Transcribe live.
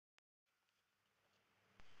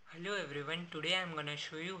Hello everyone, today I am gonna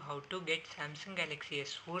show you how to get Samsung Galaxy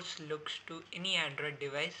S4's looks to any Android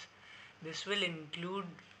device. This will include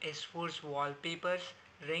S4's wallpapers,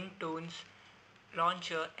 ringtones,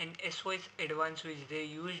 launcher and SOS Advanced which they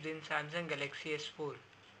used in Samsung Galaxy S4.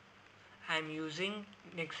 I am using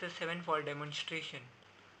Nexus 7 for demonstration.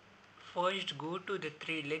 First go to the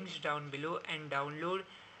three links down below and download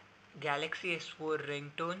Galaxy S4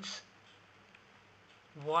 ringtones,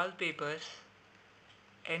 wallpapers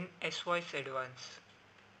and SOS Advanced.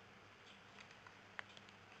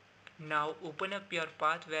 Now open up your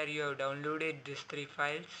path where you have downloaded these three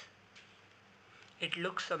files. It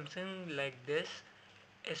looks something like this: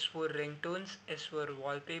 S4 ringtones, S4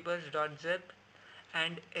 wallpapers.zip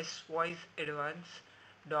and SVoice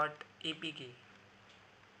advanced.apk.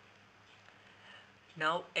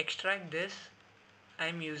 Now extract this. I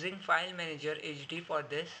am using File Manager HD for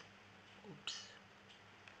this. Oops.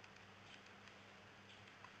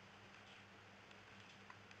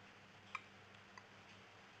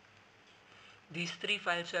 These three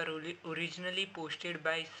files are originally posted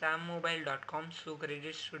by sammobile.com, so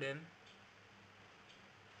credits to them.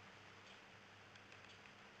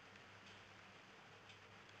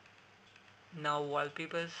 Now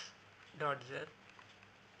wallpapers.zip.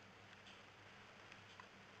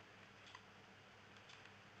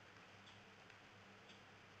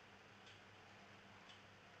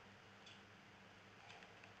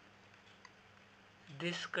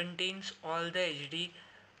 This contains all the HD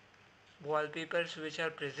wallpapers which are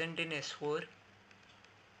present in S4.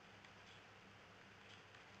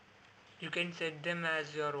 You can set them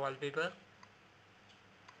as your wallpaper.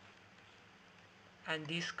 And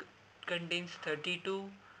this contains 32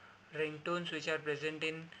 ringtones which are present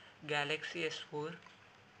in Galaxy S4.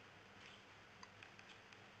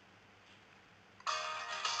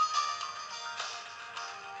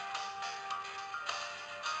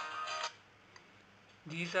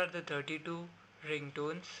 These are the 32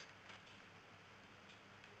 ringtones.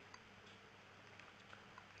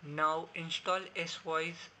 Now install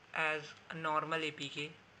SVoice as a normal APK.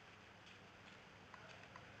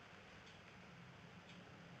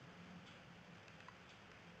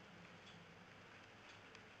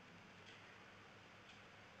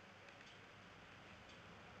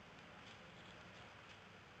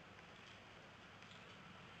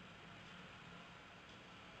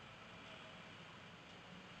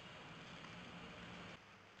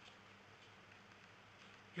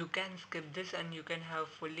 You can skip this and you can have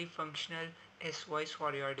fully functional SVoice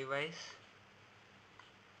for your device.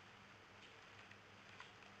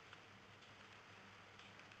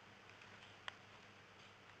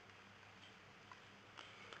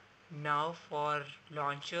 Now for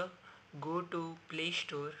launcher, go to Play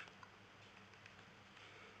Store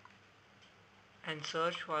and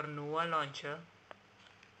search for Nova Launcher.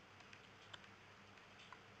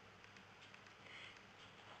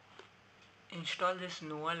 Install this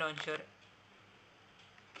Nova Launcher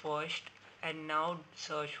first and now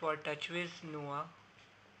search for TouchWiz Nova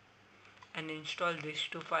and install these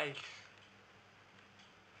two files.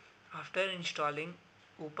 After installing,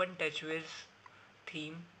 open TouchWiz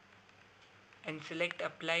theme and select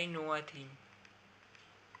Apply Nova theme.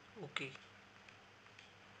 OK.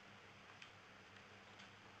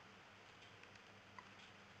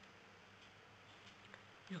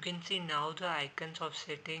 You can see now the icons of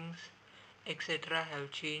settings etc.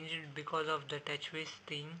 have changed because of the TouchWiz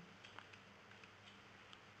theme.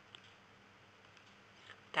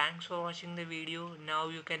 Thanks for watching the video. Now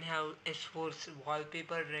you can have S4's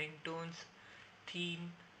wallpaper, ringtones,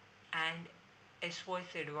 theme and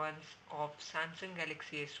SVoice Advanced of Samsung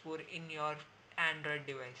Galaxy S4 in your Android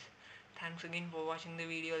device. Thanks again for watching the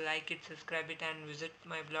video. Like it, subscribe it and visit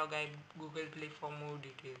my blog at Google Play for more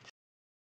details.